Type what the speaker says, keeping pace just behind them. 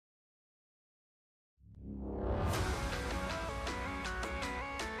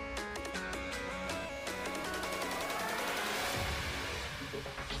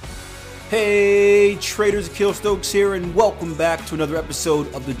Hey traders, Akil Stokes here, and welcome back to another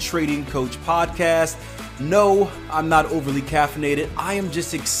episode of the Trading Coach Podcast. No, I'm not overly caffeinated. I am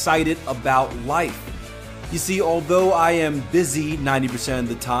just excited about life. You see, although I am busy 90% of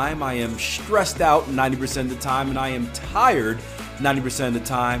the time, I am stressed out 90% of the time, and I am tired 90% of the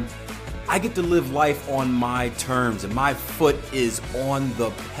time, I get to live life on my terms, and my foot is on the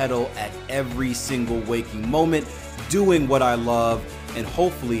pedal at every single waking moment, doing what I love, and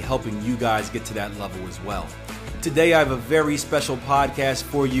hopefully helping you guys get to that level as well. Today I have a very special podcast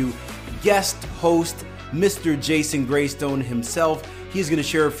for you. Guest host, Mr. Jason Graystone himself. He's going to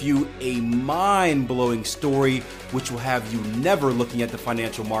share with you a mind-blowing story which will have you never looking at the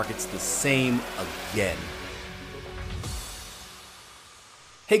financial markets the same again.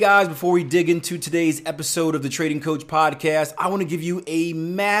 Hey guys, before we dig into today's episode of the Trading Coach Podcast, I want to give you a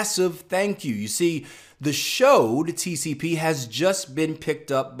massive thank you. You see, the show, the TCP, has just been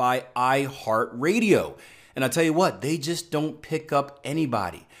picked up by iHeartRadio. And I tell you what, they just don't pick up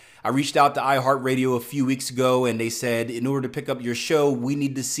anybody. I reached out to iHeartRadio a few weeks ago and they said, in order to pick up your show, we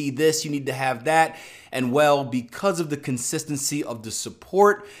need to see this, you need to have that. And well, because of the consistency of the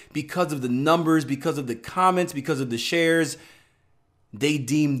support, because of the numbers, because of the comments, because of the shares, they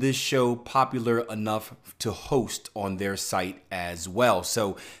deemed this show popular enough to host on their site as well.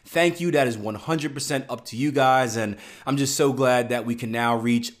 So thank you. That is 100% up to you guys. And I'm just so glad that we can now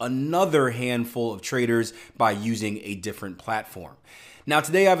reach another handful of traders by using a different platform. Now,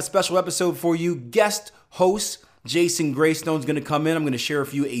 today I have a special episode for you. Guest host Jason Graystone is going to come in. I'm going to share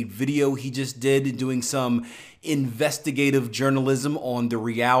with you a video he just did doing some investigative journalism on the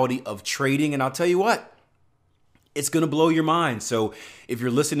reality of trading. And I'll tell you what, it's going to blow your mind. So if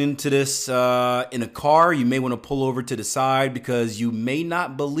you're listening to this in a car, you may want to pull over to the side because you may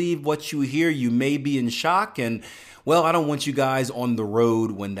not believe what you hear. You may be in shock. And well, I don't want you guys on the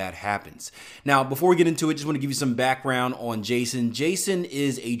road when that happens. Now, before we get into it, just want to give you some background on Jason. Jason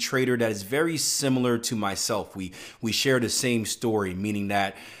is a trader that is very similar to myself. We share the same story, meaning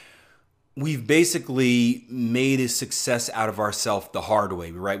that we've basically made a success out of ourselves the hard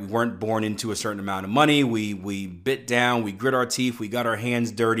way, right? We weren't born into a certain amount of money. We bit down, we grit our teeth, we got our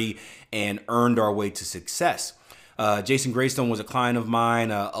hands dirty and earned our way to success. Jason Graystone was a client of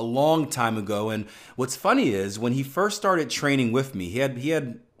mine a long time ago. And what's funny is when he first started training with me, he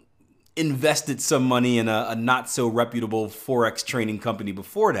had invested some money in a not so reputable Forex training company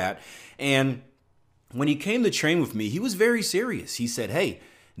before that. And when he came to train with me, he was very serious. He said, hey,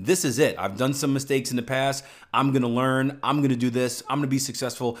 this is it. I've done some mistakes in the past. I'm going to learn. I'm going to do this. I'm going to be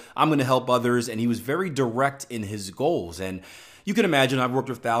successful. I'm going to help others. And he was very direct in his goals. And you can imagine I've worked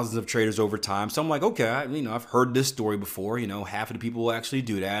with thousands of traders over time. So I'm like, okay, I've heard this story before. Half of the people will actually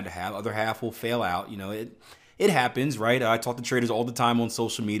do that. Other half will fail out. It happens, right? I talk to traders all the time on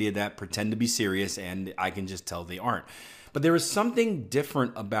social media that pretend to be serious, and I can just tell they aren't. But there was something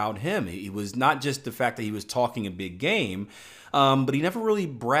different about him. It was not just the fact that he was talking a big game, but he never really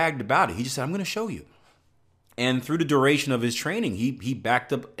bragged about it. He just said, I'm going to show you. And through the duration of his training, he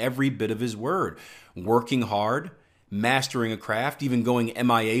backed up every bit of his word, working hard, mastering a craft, even going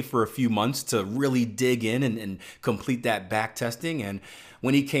MIA for a few months to really dig in and complete that back testing. And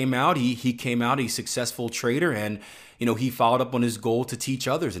when he came out, he came out a successful trader, and he followed up on his goal to teach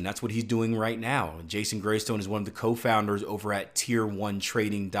others, and that's what he's doing right now. Jason Graystone is one of the co-founders over at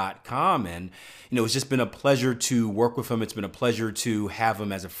tier1trading.com, and it's just been a pleasure to work with him. It's been a pleasure to have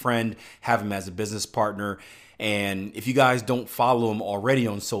him as a friend, have him as a business partner. And if you guys don't follow him already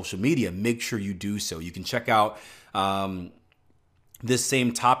on social media, make sure you do so. You can check out this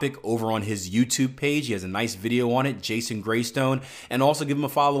same topic over on his YouTube page. He has a nice video on it, Jason Graystone. And also give him a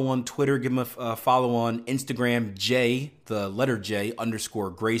follow on Twitter. Give him a follow on Instagram, the letter J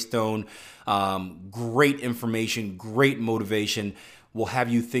 _Graystone. Great information, great motivation. Will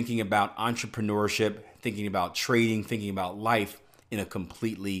have you thinking about entrepreneurship, thinking about trading, thinking about life in a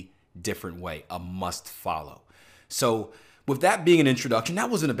completely different way. A must follow. So with that being an introduction, that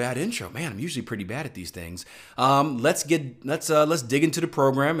wasn't a bad intro. Man, I'm usually pretty bad at these things. Let's dig into the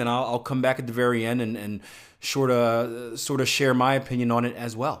program, and I'll come back at the very end and sort of share my opinion on it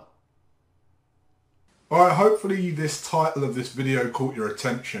as well. All right, hopefully this title of this video caught your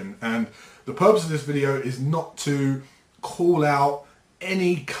attention, and the purpose of this video is not to call out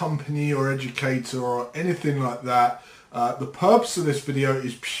any company or educator or anything like that. The purpose of this video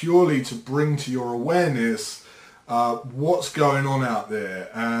is purely to bring to your awareness what's going on out there,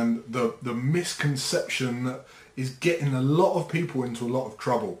 and the misconception that is getting a lot of people into a lot of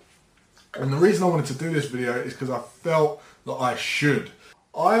trouble. And the reason I wanted to do this video is because I felt that I should.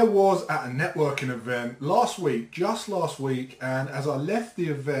 I was at a networking event just last week, and as I left the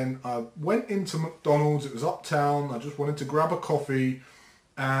event, I went into McDonald's. It was uptown. I just wanted to grab a coffee,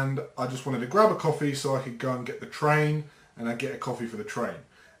 and I just wanted to grab a coffee so I could go and get the train, and I'd get a coffee for the train.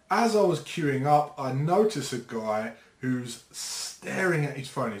 As I was queuing up, I noticed a guy who's staring at his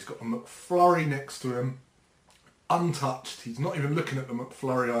phone. He's got a McFlurry next to him, untouched. He's not even looking at the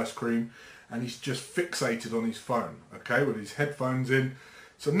McFlurry ice cream, and he's just fixated on his phone, okay, with his headphones in.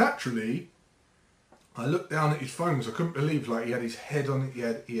 So naturally, I looked down at his phone because I couldn't believe, like, he had his head on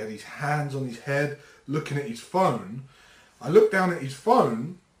it, he had his hands on his head looking at his phone. I looked down at his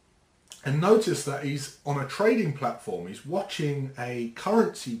phone and noticed that he's on a trading platform. He's watching a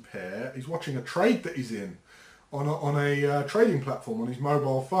currency pair. He's watching a trade that he's in on a trading platform on his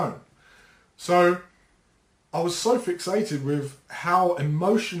mobile phone. So I was so fixated with how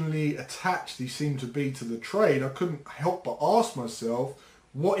emotionally attached he seemed to be to the trade, I couldn't help but ask myself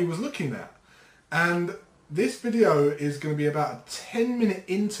what he was looking at. And this video is going to be about a 10-minute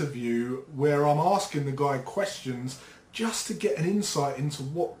interview where I'm asking the guy questions just to get an insight into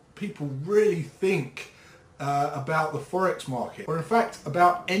what people really think about the Forex market, or in fact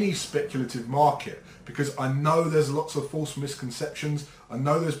about any speculative market, because I know there's lots of false misconceptions. I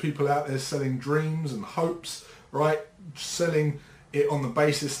know there's people out there selling dreams and hopes, right? Selling it on the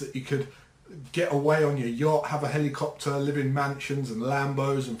basis that you could get away on your yacht, have a helicopter, live in mansions and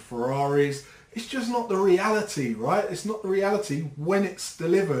Lambos and Ferraris. It's just not the reality, right? It's not the reality when it's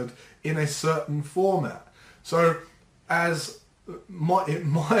delivered in a certain format. So as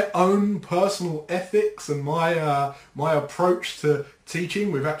my own personal ethics and my approach to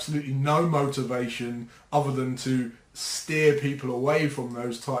teaching, with absolutely no motivation other than to steer people away from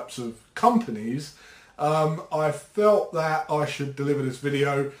those types of companies, I felt that I should deliver this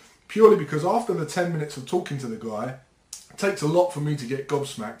video purely because after the 10 minutes of talking to the guy, it takes a lot for me to get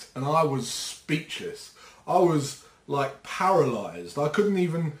gobsmacked, and I was speechless. I was like paralyzed. I couldn't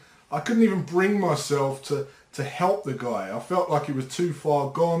even bring myself to help the guy. I felt like he was too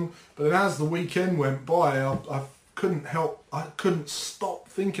far gone. But then as the weekend went by, I couldn't stop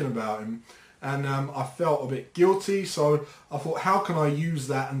thinking about him, and I felt a bit guilty. So I thought, how can I use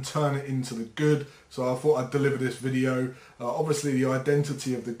that and turn it into the good? So I thought I'd deliver this video. Obviously the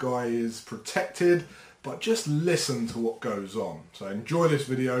identity of the guy is protected, but just listen to what goes on. So enjoy this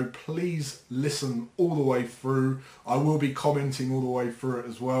video. Please listen all the way through. I will be commenting all the way through it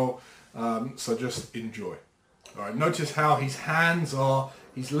as well. So just enjoy. All right, notice how his hands are,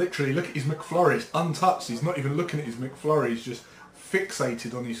 he's literally, look at his McFlurry, it's untouched. He's not even looking at his McFlurry, he's just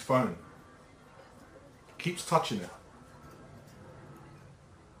fixated on his phone. Keeps touching it.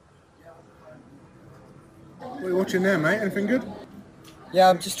 What are you watching there, mate? Anything good? Yeah,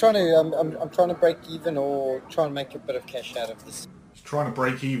 I'm just trying to, I'm trying to break even or try and make a bit of cash out of this. He's trying to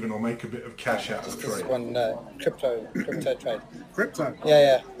break even or make a bit of cash out of the trade. This one crypto trade. Crypto?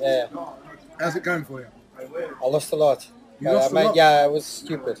 Yeah. How's it going for you? I lost a lot. You lost a lot? Yeah, it was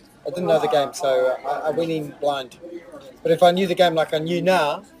stupid. I didn't know the game, so I went in blind. But if I knew the game like I knew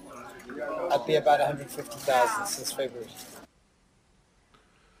now, I'd be about 150,000 since February.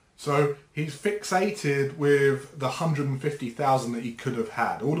 So he's fixated with the 150,000 that he could have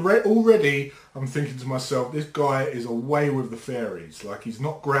had. Already, I'm thinking to myself, this guy is away with the fairies. Like, he's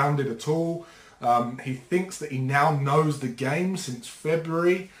not grounded at all. He thinks that he now knows the game since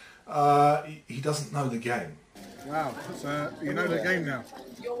February. He doesn't know the game. Wow, so you know the game now.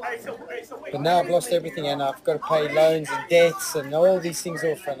 But now I've lost everything and I've got to pay loans and debts and all these things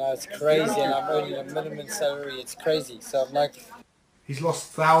off, and it's crazy, and I'm earning a minimum salary. It's crazy. So I'm like... He's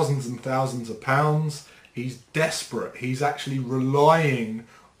lost thousands and thousands of pounds. He's desperate. He's actually relying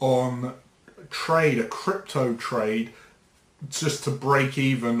on a crypto trade, just to break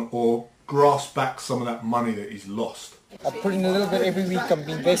even or grasp back some of that money that he's lost. I put in a little bit every week. I'm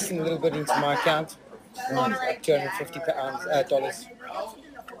investing a little bit into my account. Like $250.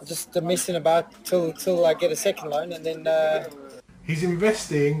 Just messing about till I get a second loan, and then... He's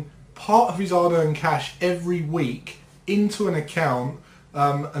investing part of his hard-earned cash every week into an account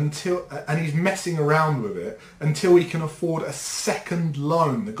and he's messing around with it until he can afford a second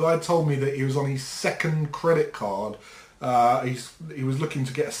loan. The guy told me that he was on his second credit card. He was looking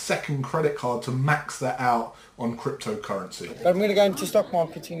to get a second credit card to max that out on cryptocurrency. But I'm going to go into stock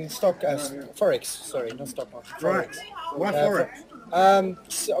marketing, Forex. Sorry, not stock market. Forex. Right. Why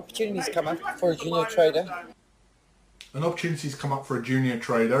Forex? So opportunities come up for a junior trader. An opportunity's come up for a junior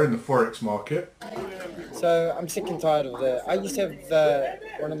trader in the Forex market. So I'm sick and tired of I used to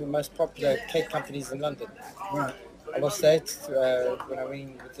have one of the most popular cake companies in London. Right. I lost that when I went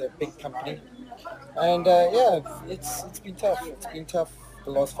in with a big company. And it's been tough. It's been tough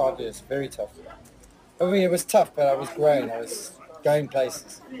the last 5 years. Very tough. I mean, it was tough, but I was growing. I was going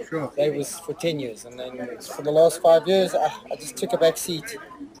places. Sure. That was for 10 years, and then for the last 5 years, I just took a back seat.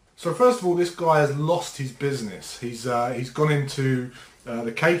 So first of all, this guy has lost his business. He's gone into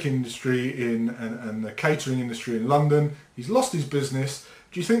the cake industry and the catering industry in London. He's lost his business.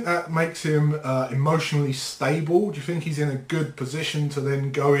 Do you think that makes him emotionally stable? Do you think he's in a good position to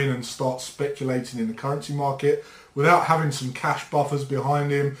then go in and start speculating in the currency market without having some cash buffers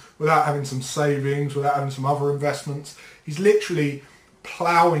behind him, without having some savings, without having some other investments? He's literally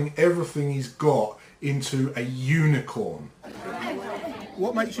ploughing everything he's got into a unicorn.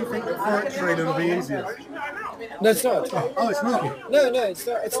 What makes you think that forex trading will be easier? No, it's not. Oh, it's not. No, it's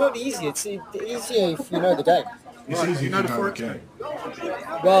not. It's not easy. It's easier if you know the game. It's Right, easy you to know the know the forex game.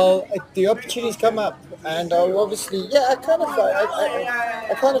 Well, the opportunities come up, and obviously, yeah, I kind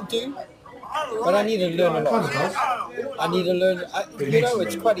of do, but I need to learn a Kind lot. of does. I need to learn. you You need know, to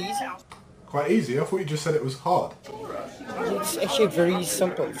it's learn. quite easy. Quite easy. I thought you just said it was hard. It's actually very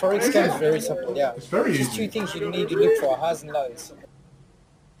simple. Forex game is very simple. Yeah, It's very just easy. two things you need to look for: highs and lows.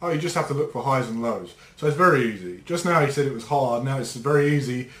 Oh, you just have to look for highs and lows. So it's very easy. Just now he said it was hard. Now it's very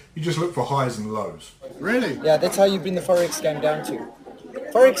easy. You just look for highs and lows. Really? Yeah, that's how you bring the forex game down to.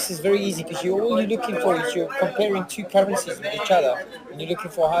 Forex is very easy because all you're looking for is you're comparing two currencies with each other, and you're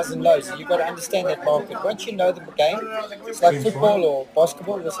looking for highs and lows. You've got to understand that market. Once you know the game, it's like football or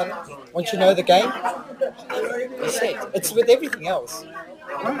basketball or something. Once you know the game, you're set. It's with everything else.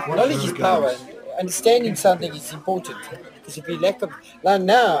 Knowledge is power. Understanding something is important because if you lack of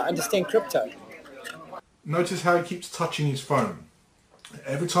now, understand crypto. Notice how he keeps touching his phone.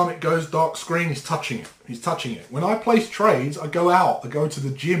 Every time it goes dark screen, he's touching it. He's touching it. When I place trades, I go out. I go to the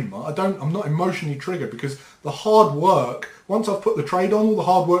gym. I'm not emotionally triggered because the hard work, once I've put the trade on, all the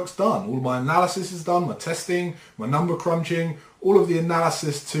hard work's done. All my analysis is done, my testing, my number crunching, all of the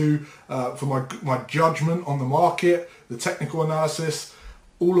analysis for my judgment on the market, the technical analysis,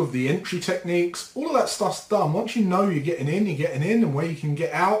 all of the entry techniques, all of that stuff's done. Once you know you're getting in and where you can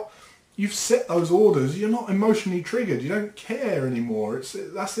get out, you've set those orders. You're not emotionally triggered. You don't care anymore.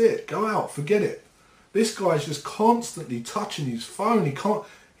 That's it. Go out. Forget it. This guy's just constantly touching his phone. He can't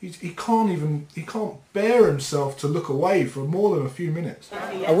bear himself to look away for more than a few minutes.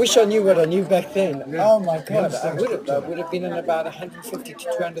 I wish I knew what I knew back then. Oh my God, understand I would have been in about $150,000 to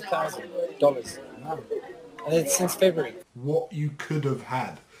 $200,000, and it's since February. What you could have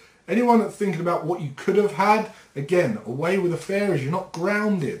had. Anyone that's thinking about what you could have had, again, away with the fair is you're not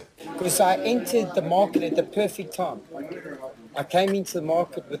grounded. Because I entered the market at the perfect time. I came into the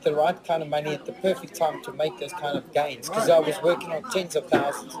market with the right kind of money at the perfect time to make those kind of gains. Because I was working on tens of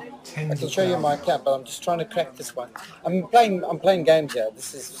thousands. I can show you my account, but I'm just trying to crack this one. I'm playing games here.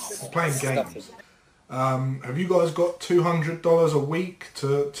 This is Playing this is games. nothing. Have you guys got $200 a week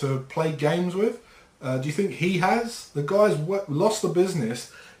to play games with? Do you think he has? The guy's lost the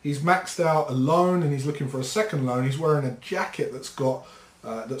business. He's maxed out a loan and he's looking for a second loan. He's wearing a jacket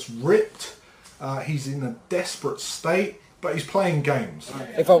that's ripped. He's in a desperate state, but he's playing games.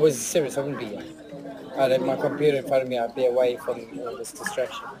 If I was serious, I wouldn't be here. I'd have my computer in front of me. I'd be away from all this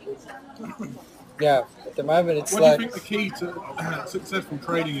distraction. Yeah, at the moment it's What like, do you think the key to successful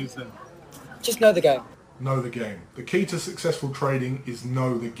trading is then? just know the game. Know the game. The key to successful trading is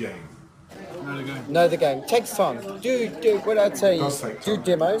know the game. Know the game. Know the game. It takes time. Do what I'd say Does is take do time.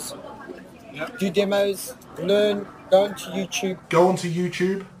 demos. Yep. Do demos. Learn. Go onto YouTube. Go onto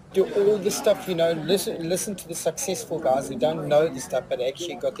YouTube. Do all the stuff you know. Listen to the successful guys who don't know the stuff but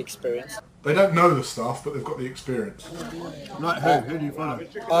actually got the experience. They don't know the stuff, but they've got the experience. Like who? Who do you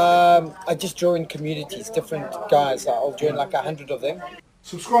follow? I just join communities, different guys. I'll join like 100 of them.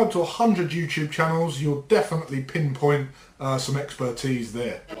 Subscribe to 100 YouTube channels. You'll definitely pinpoint some expertise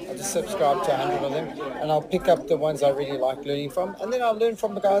there. I just subscribe to 100 of them, and I'll pick up the ones I really like learning from, and then I'll learn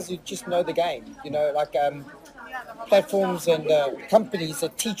from the guys who just know the game. You know, like platforms and companies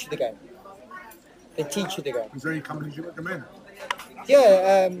that teach you the game. They teach you the game. Is there any companies you recommend?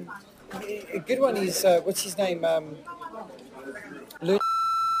 Yeah, a good one is what's his name? Learn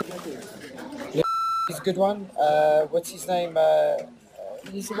is a good one. What's his name?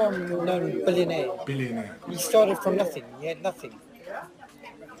 He's a well-known billionaire. He started from nothing. He had nothing.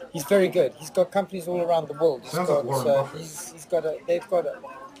 He's very good. He's got companies all around the world. Sounds like Warren Buffett. They've got a.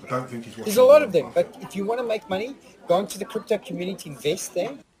 I don't think he's watching. There's a lot of them, but if you want to make money, go into the crypto community, invest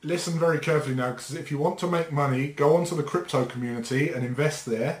there. Listen very carefully now, because if you want to make money, go onto the crypto community and invest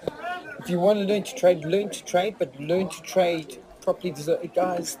there. If you want to learn to trade, but learn to trade properly.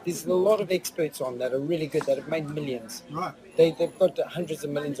 Guys, there's a lot of experts on that are really good, that have made millions. Right. They've got hundreds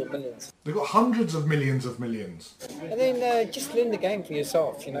of millions or millions. They've got hundreds of millions. And then just learn the game for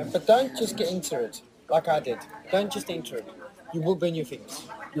yourself, you know. But don't just get into it like I did. Don't just enter it. You will burn your fingers.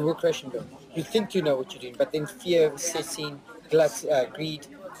 You will crash and burn. You think you know what you're doing, but then fear sets in, greed,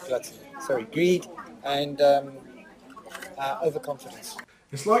 and overconfidence.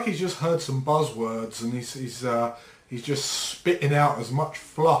 It's like he's just heard some buzzwords and he's just spitting out as much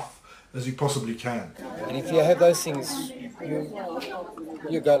fluff as he possibly can. And if you have those things,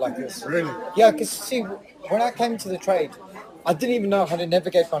 you go like this. Really? Yeah, because see, when I came to the trade, I didn't even know how to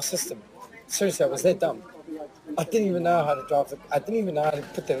navigate my system. Seriously, I was that dumb. I didn't even know how to drive. I didn't even know how to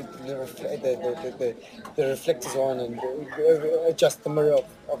put the reflectors on and adjust the mirror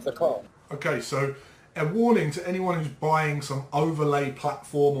of the car. Okay, so a warning to anyone who's buying some overlay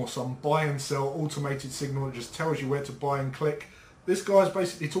platform or some buy and sell automated signal that just tells you where to buy and click. This guy's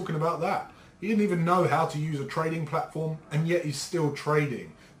basically talking about that. He didn't even know how to use a trading platform, and yet he's still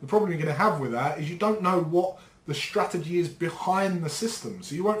trading. The problem you're going to have with that is you don't know what the strategy is behind the system,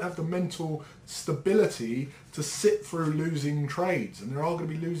 so you won't have the mental stability to sit through losing trades, and there are going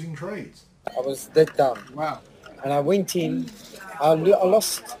to be losing trades. I was that dumb. Wow. And I went in, I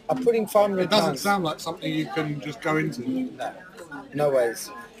put in 500 It doesn't pounds. sound like something you can just go into. No ways.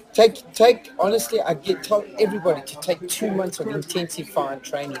 Honestly, I tell everybody to take 2 months of intensified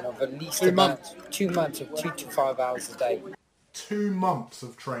training of at least 2 months. 2 months of 2 to 5 hours a day. 2 months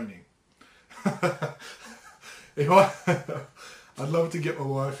of training. I'd love to get my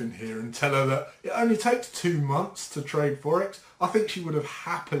wife in here and tell her that it only takes 2 months to trade Forex. I think she would have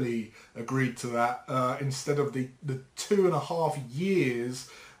happily agreed to that instead of the 2.5 years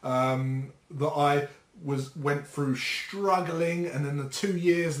that I went through struggling, and then the 2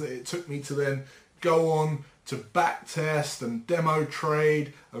 years that it took me to then go on to back test and demo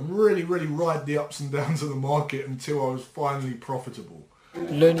trade and really ride the ups and downs of the market until I was finally profitable.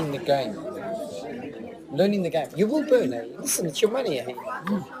 Learning the game. You will burn it. Listen, it's your money.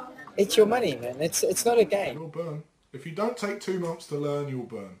 It's your money, man. It's not a game. You'll burn. If you don't take 2 months to learn, you'll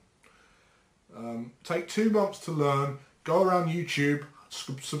burn. Take 2 months to learn. Go around YouTube.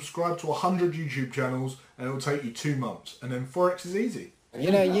 Subscribe to 100 YouTube channels, and it will take you 2 months. And then Forex is easy.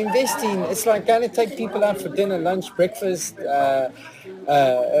 You know, you invest in, it's like going to take people out for dinner, lunch, breakfast,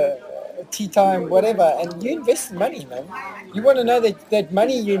 tea time, whatever, and you invest in money, man. You want to know that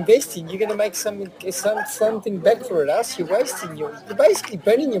money you invest in, you're going to make something back for it, else you're wasting you're basically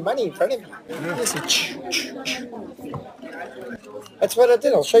burning your money in front of you. That's what I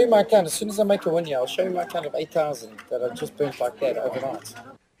did. I'll show you my account. As soon as I make a win here, I'll show you my account of 8,000 that I just burnt like that overnight.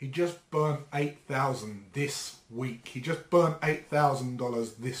 He just burnt $8,000 this week. He just burnt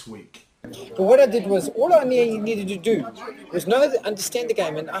 $8,000 this week. But what I did was, all I needed to do was understand the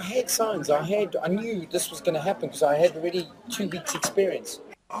game, and I had signs. I knew this was going to happen because I had already 2 weeks experience.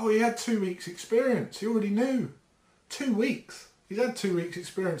 Oh, he had 2 weeks experience. He already knew. 2 weeks. He's had 2 weeks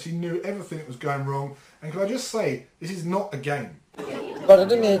experience. He knew everything that was going wrong. And can I just say, this is not a game. But I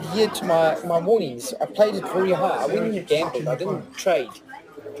didn't adhere to my warnings. I played it very hard. I went in gambled. I didn't trade.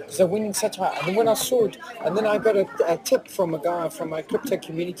 Because I went in such high. And then when I saw it, and then I got a tip from a guy from my crypto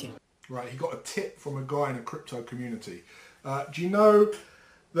community. Right, he got a tip from a guy in a crypto community. Do you know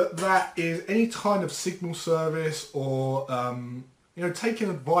that is any kind of signal service or taking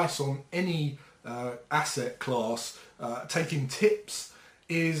advice on any asset class, taking tips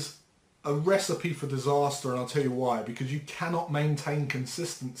is a recipe for disaster, and I'll tell you why. Because you cannot maintain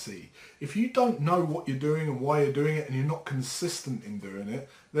consistency. If you don't know what you're doing and why you're doing it, and you're not consistent in doing it,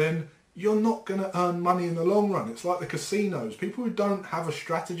 then you're not going to earn money in the long run. It's like the casinos. People who don't have a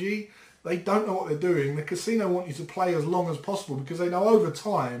strategy, they don't know what they're doing. The casino want you to play as long as possible because they know over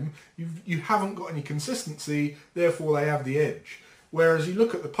time you haven't got any consistency, therefore they have the edge. Whereas you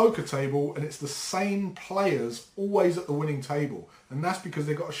look at the poker table and it's the same players always at the winning table. And that's because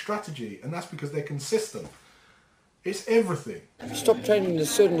they've got a strategy, and that's because they're consistent. It's everything. Stop trading at a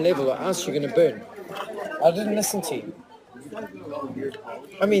certain level or else you're going to burn. I didn't listen to you.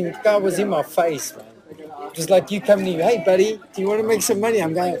 I mean, the guy was in my face, man. Just like you coming to me, hey buddy, do you want to make some money?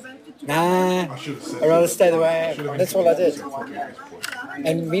 I'm going, nah, I'd rather stay the way I am. That's all I did.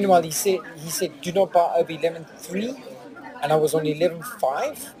 And meanwhile, he said, do not buy over 11.3, and I was on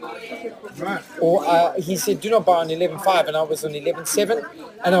 11.5. Right. Or he said, do not buy on 11.5, and I was on 11.7,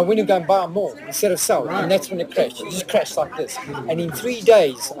 and I went and go and buy more instead of sell. Right. And that's when it crashed. It just crashed like this. And in 3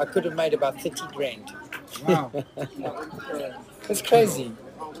 days, I could have made about 30 grand. Wow. It's crazy.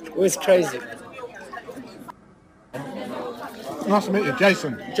 It was crazy. Nice to meet you,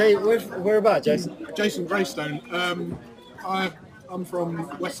 Jason. Where about, Jason? Jason Greystone. I'm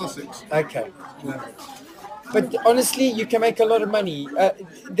from West Sussex. Okay. Yeah. But honestly, you can make a lot of money.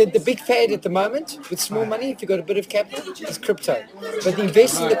 The big fad at the moment with small money, if you've got a bit of capital, is crypto. But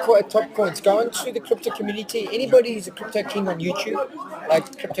invest in the top coins. Go into the crypto community. Anybody who's a crypto king on YouTube,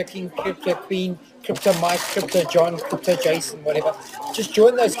 like Crypto King, Crypto Queen, Crypto Mike, Crypto John, Crypto Jason, whatever. Just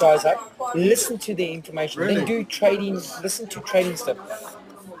join those guys up. Listen to their information. Really? Then do trading. Listen to trading stuff.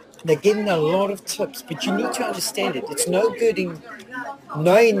 They're getting a lot of tips, but you need to understand it. It's no good in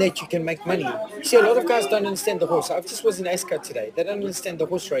knowing that you can make money. See, a lot of guys don't understand the horse. I just was in ASCO today. They don't understand the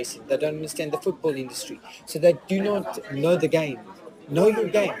horse racing. They don't understand the football industry. So they do not know the game. Know your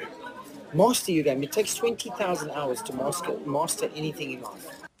game. Master your game. It takes 20,000 hours to master anything in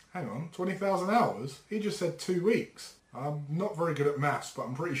life. Hang on, 20,000 hours? He just said 2 weeks. I'm not very good at maths, but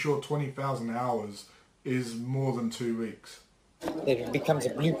I'm pretty sure 20,000 hours is more than 2 weeks. That it becomes a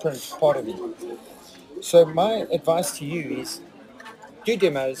blueprint part of you. So my advice to you is do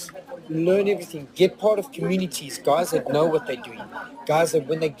demos, learn everything, get part of communities, guys that know what they're doing, guys that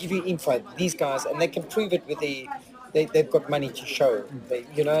when they give you info, these guys, and they can prove it with they've got money to show.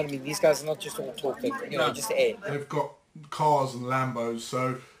 You know what I mean? These guys are not just all talking, just air. They've got cars and Lambos,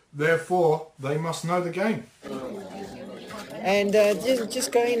 so therefore they must know the game. And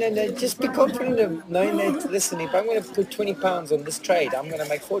just go in and just be confident of knowing that, listen, if I'm going to put 20 pounds on this trade, I'm going to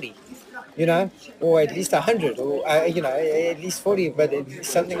make 40, or at least 100, or, at least 40, but it's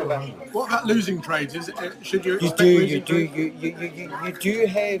something about... What about losing trades? Should you expect You do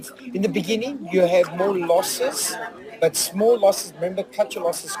have, in the beginning, you have more losses, but small losses, remember, cut your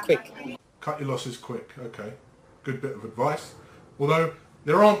losses quick. Cut your losses quick, okay. Good bit of advice. Although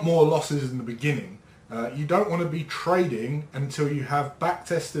there aren't more losses in the beginning. You don't want to be trading until you have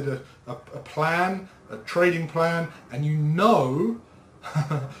back-tested a plan, a trading plan, and you know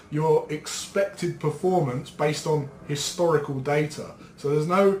your expected performance based on historical data. So there's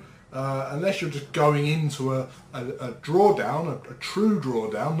no, unless you're just going into a drawdown, a true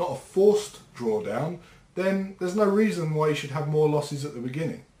drawdown, not a forced drawdown, then there's no reason why you should have more losses at the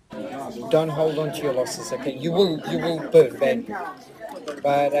beginning. Don't hold on to your losses, okay? You will burn badly.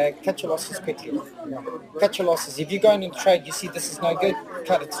 But cut your losses quickly. Cut your losses. If you go in and trade, you see this is no good,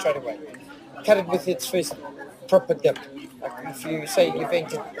 cut it straight away. Cut it with its first proper dip. Like if you say you've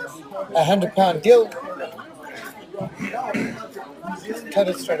entered a £100 deal, cut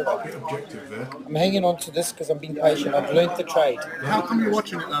it straight away. Bit objective there. I'm hanging on to this because I'm being patient. I've learned the trade. How come you're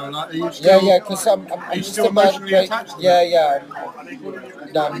watching it though? Like, are you still, because I'm just still about emotionally attached to yeah.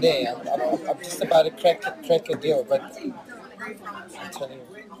 No, I'm there. I'm just about to crack a deal, but I'm telling you,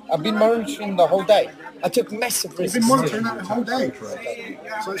 I've been monitoring the whole day. I took massive risks. You've been monitoring that the whole day,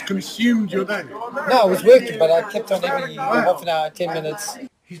 so it's consumed your day. No, I was working, but I kept on every half an hour, 10 minutes.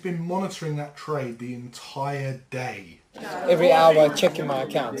 He's been monitoring that trade the entire day. Every hour, checking my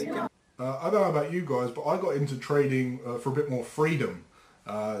account. I don't know about you guys, but I got into trading for a bit more freedom.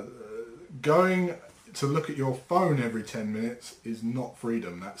 Going to look at your phone every 10 minutes is not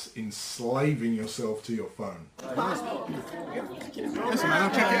freedom. That's enslaving yourself to your phone. Listen, man,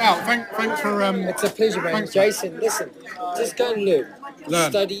 I'll check it out. Thanks for... It's a pleasure, man. Jason, listen, just go and learn.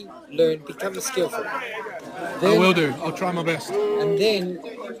 Study, learn, become skillful. Then, I will do. I'll try my best. And then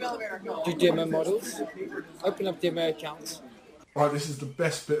do demo models, open up demo accounts. Right, this is the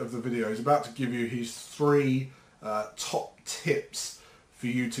best bit of the video. He's about to give you his 3 top tips for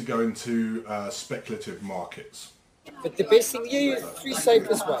you to go into speculative markets. But the best thing, you use 3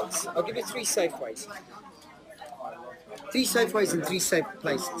 safest ways. I'll give you 3 safe ways. 3 safe ways in 3 safe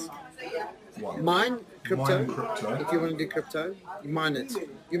places. 1. Mine crypto. Mine crypto. If you want to do crypto, you mine it.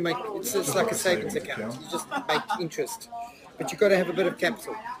 You make it's just like a savings account. You just make interest, but you've got to have a bit of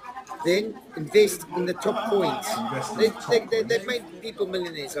capital. Then invest in the top coins. They've made people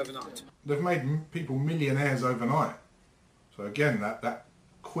millionaires overnight. They've made people millionaires overnight. So again, that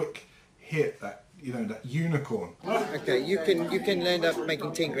quick hit, that unicorn. Okay, you can land up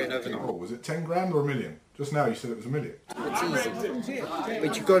making 10 grand overnight. Oh, was it 10 grand or a million? Just now you said it was a million. It's easy,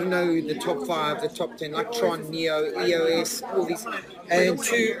 but you've got to know the top 5, the top 10, like Tron, Neo, EOS, all these. And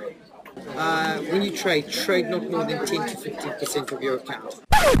 2, when you trade not more than 10 to 15% of your account.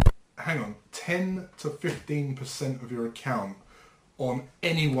 Hang on, 10 to 15% of your account on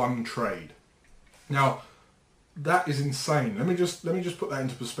any one trade. Now, that is insane. Let me just put that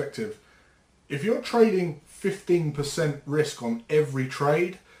into perspective. If you're trading 15% risk on every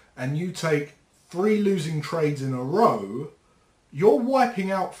trade and you take 3 losing trades in a row, you're wiping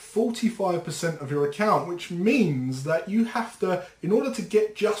out 45% of your account, which means that you have to, in order to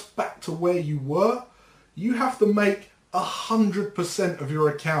get just back to where you were, you have to make 100% of your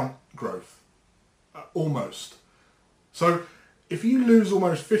account growth. Almost. So if you lose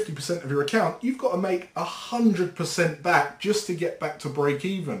almost 50% of your account, you've got to make 100% back just to get back to break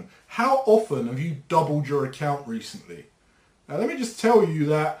even. How often have you doubled your account recently? Now let me just tell you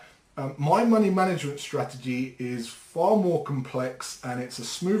that my money management strategy is far more complex, and it's a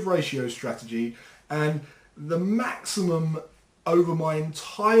smooth ratio strategy, and the maximum over my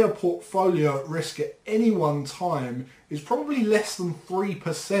entire portfolio at risk at any one time is probably less than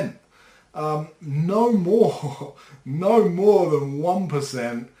 3%. No more, no more than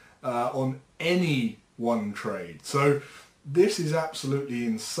 1% on any one trade. So this is absolutely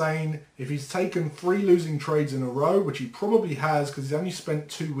insane. If he's taken 3 losing trades in a row, which he probably has because he's only spent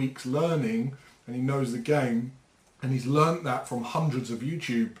 2 weeks learning and he knows the game, and he's learnt that from hundreds of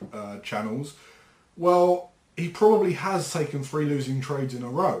YouTube channels, well, he probably has taken 3 losing trades in a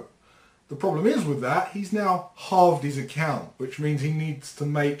row. The problem is with that, he's now halved his account, which means he needs to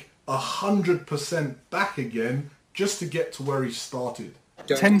make 100% back again just to get to where he started.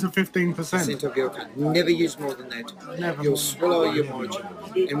 10 to 15%. Of your account. Never use more than that. Never You'll more. swallow your margin.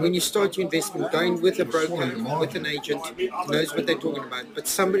 And when you start your investment, going with a broker, with an agent, knows what they're talking about, but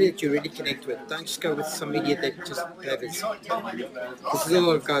somebody that you really connect with. Don't just go with some idiot that just blathers. There's a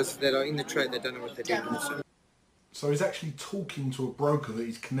lot of guys that are in the trade that don't know what they're doing. So he's actually talking to a broker that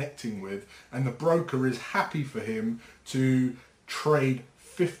he's connecting with, and the broker is happy for him to trade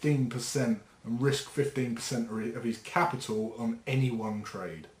 15% and risk 15% of his capital on any one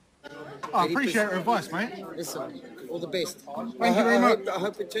trade. I appreciate your advice, mate. Listen, all the best. Thank you very much. I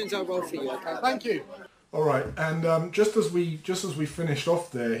hope it turns out well for you. Okay? Thank you. All right, and just as we finished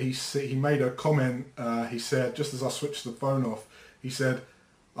off there, he made a comment. He said, just as I switched the phone off, he said,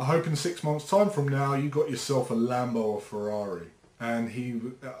 "I hope in 6 months' time from now you got yourself a Lambo or Ferrari." And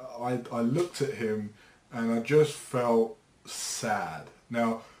I looked at him and I just felt sad.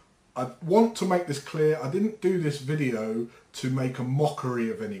 Now, I want to make this clear, I didn't do this video to make a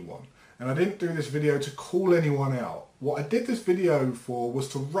mockery of anyone. And I didn't do this video to call anyone out. What I did this video for was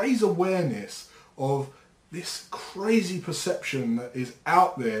to raise awareness of this crazy perception that is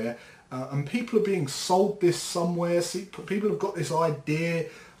out there, and people are being sold this somewhere. See, people have got this idea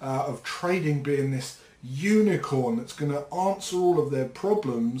of trading being this unicorn that's going to answer all of their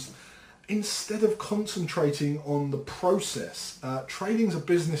problems, instead of concentrating on the process. Trading's a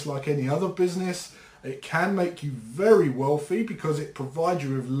business like any other business. It can make you very wealthy because it provides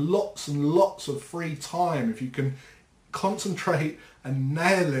you with lots and lots of free time. If you can concentrate and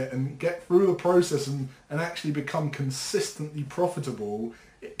nail it and get through the process and actually become consistently profitable,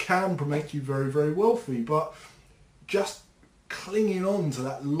 it can make you very, very wealthy. But just clinging on to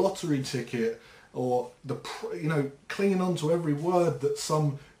that lottery ticket, or clinging on to every word that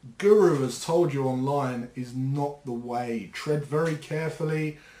some guru has told you online, is not the way. Tread very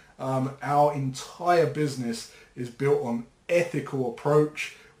carefully. Our entire business is built on ethical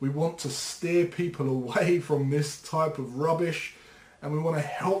approach. We want to steer people away from this type of rubbish, and we want to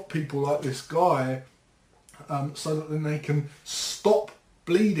help people like this guy so that then they can stop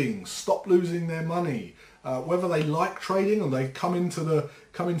bleeding, stop losing their money. Whether they like trading or they come into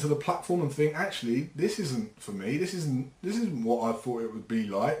the platform and think, actually, this isn't for me, this isn't what I thought it would be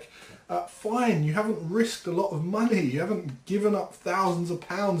like. Fine, you haven't risked a lot of money, you haven't given up thousands of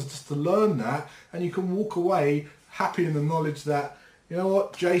pounds just to learn that, and you can walk away happy in the knowledge that, you know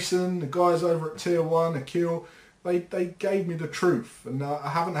what, Jason, the guys over at Tier 1, Akil, they gave me the truth, and I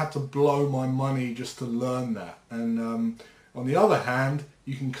haven't had to blow my money just to learn that. And on the other hand,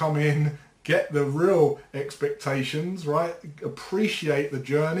 you can come in, get the real expectations, right? Appreciate the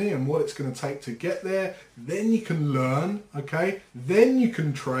journey and what it's going to take to get there. Then you can learn, okay? Then you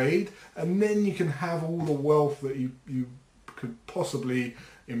can trade, and then you can have all the wealth that you could possibly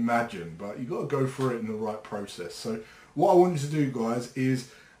imagine. But you've got to go through it in the right process. So what I want you to do, guys, is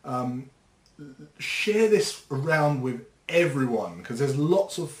share this around with everyone, because there's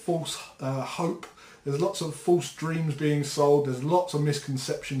lots of false hope. There's lots of false dreams being sold. There's lots of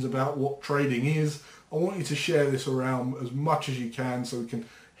misconceptions about what trading is. I want you to share this around as much as you can so we can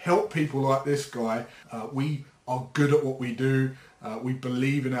help people like this guy. We are good at what we do. We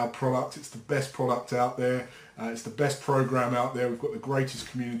believe in our product. It's the best product out there. It's the best program out there. We've got the greatest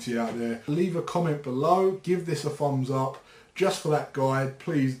community out there. Leave a comment below. Give this a thumbs up. Just for that guy,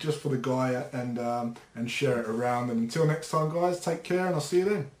 please, just for the guy, and share it around. And until next time, guys, take care, and I'll see you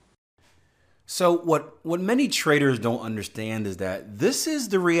then. So what many traders don't understand is that this is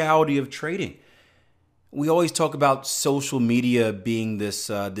the reality of trading. We always talk about social media being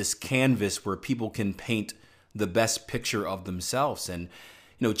this canvas where people can paint the best picture of themselves. And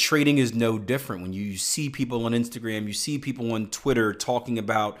trading is no different. When you see people on Instagram, you see people on Twitter talking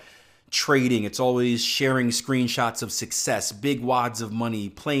about trading. It's always sharing screenshots of success, big wads of money,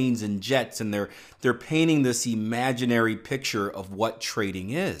 planes and jets, and they're painting this imaginary picture of what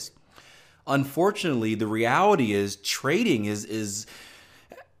trading is. Unfortunately, the reality is trading is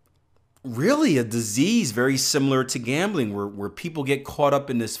really a disease very similar to gambling, where people get caught up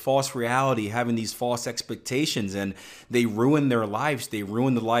in this false reality, having these false expectations, and they ruin their lives. They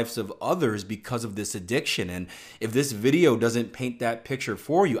ruin the lives of others because of this addiction. And if this video doesn't paint that picture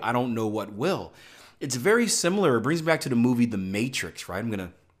for you, I don't know what will. It's very similar. It brings me back to the movie The Matrix, right? I'm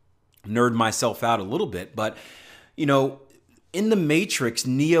going to nerd myself out a little bit, but in The Matrix,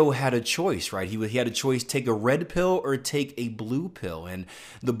 Neo had a choice, right? He had a choice, take a red pill or take a blue pill. And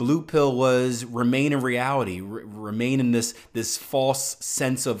the blue pill was remain in reality, remain in this false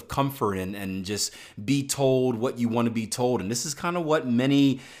sense of comfort and just be told what you want to be told. And this is kind of what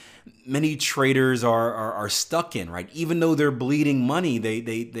many traders are stuck in, right? Even though they're bleeding money,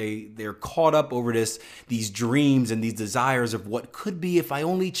 they're caught up over these dreams and these desires of what could be if I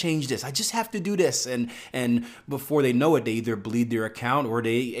only change this. I just have to do this, and before they know it, they either bleed their account or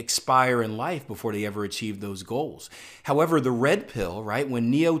they expire in life before they ever achieve those goals. However, the red pill, right?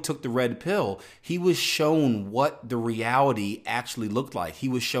 When Neo took the red pill, he was shown what the reality actually looked like. He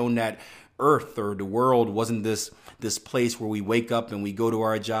was shown that Earth or the world wasn't this place where we wake up and we go to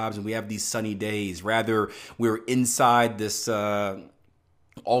our jobs and we have these sunny days. Rather, we're inside this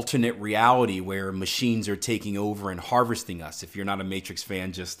alternate reality where machines are taking over and harvesting us. If you're not a Matrix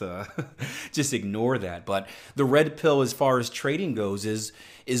fan, just ignore that. But the red pill, as far as trading goes, is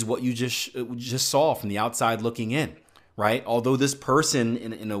what you just saw from the outside looking in. Right? Although this person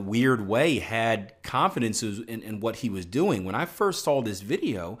in a weird way had confidence in what he was doing. When I first saw this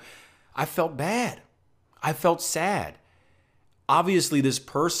video, I felt bad. I felt sad. Obviously, this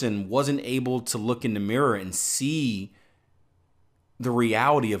person wasn't able to look in the mirror and see the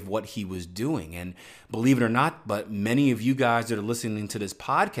reality of what he was doing. And believe it or not, but many of you guys that are listening to this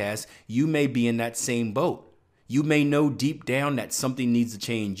podcast, you may be in that same boat. You may know deep down that something needs to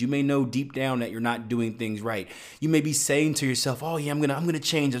change. You may know deep down that you're not doing things right. You may be saying to yourself, "Oh yeah, I'm gonna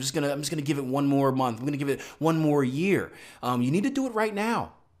change. I'm just gonna give it one more month. I'm gonna give it one more year." You need to do it right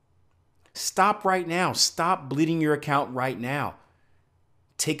now. Stop right now. Stop bleeding your account right now.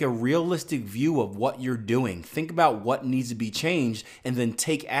 Take a realistic view of what you're doing. Think about what needs to be changed and then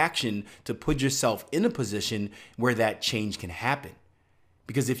take action to put yourself in a position where that change can happen.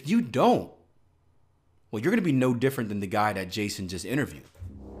 Because if you don't, well, you're going to be no different than the guy that Jason just interviewed.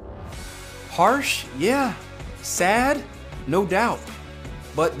 Harsh? Yeah. Sad? No doubt.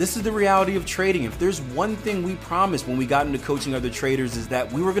 But this is the reality of trading. If there's one thing we promised when we got into coaching other traders, is that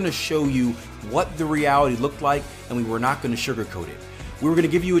we were going to show you what the reality looked like, and we were not going to sugarcoat it. We were going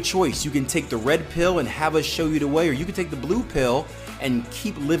to give you a choice. You can take the red pill and have us show you the way, or you can take the blue pill and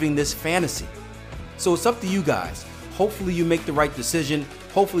keep living this fantasy. So it's up to you guys. Hopefully you make the right decision.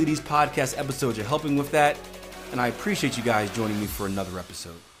 Hopefully these podcast episodes are helping with that. And I appreciate you guys joining me for another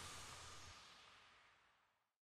episode.